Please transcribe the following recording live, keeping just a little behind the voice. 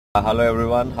Hello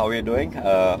everyone, how are you doing?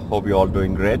 Hope you all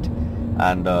doing great.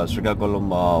 And Srikakulam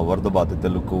వరద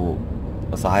బాధితులకు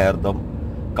సహాయార్థం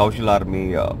Kaushal army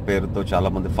పేరుతో చాలా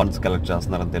మంది ఫండ్స్ కలెక్ట్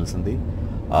చేస్తున్నారని తెలిసింది.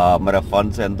 మరి ఆ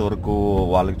ఫండ్స్ ఎంతవరకు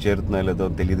వాళ్ళకి చేరుతున్నాయో లేదో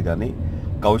తెలియదు, కానీ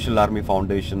Kaushal army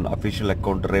foundation official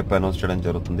account రేపు అనౌన్స్ చేయడం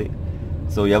జరుగుతుంది.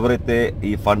 సో ఎవరైతే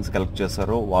ఈ ఫండ్స్ కలెక్ట్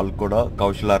చేస్తారో వాళ్ళు కూడా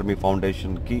కౌశల్ ఆర్మీ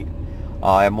ఫౌండేషన్కి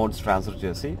ఆ అమౌంట్స్ ట్రాన్స్ఫర్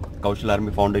చేసి కౌశల్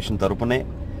ఆర్మీ ఫౌండేషన్ తరపునే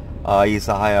ఈ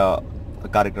సహాయ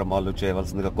కార్యక్రమాలు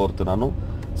చేయవలసిందిగా కోరుతున్నాను.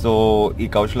 సో ఈ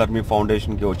కౌశల్ ఆర్మీ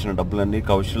ఫౌండేషన్కి వచ్చిన డబ్బులన్నీ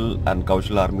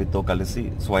కౌశల్ ఆర్మీతో కలిసి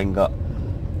స్వయంగా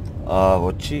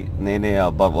వచ్చి నేనే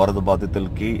వరద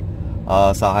బాధితులకి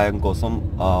సహాయం కోసం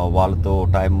వాళ్ళతో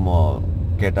టైం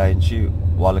కేటాయించి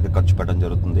వాళ్ళకి ఖర్చు పెట్టడం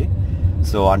జరుగుతుంది.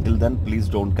 So until then please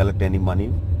don't collect any money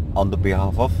on the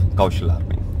behalf of Kaushal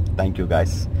army. Thank you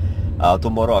guys.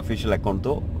 Tomorrow official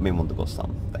అకౌంట్తో మేము ముందుకు వస్తాం.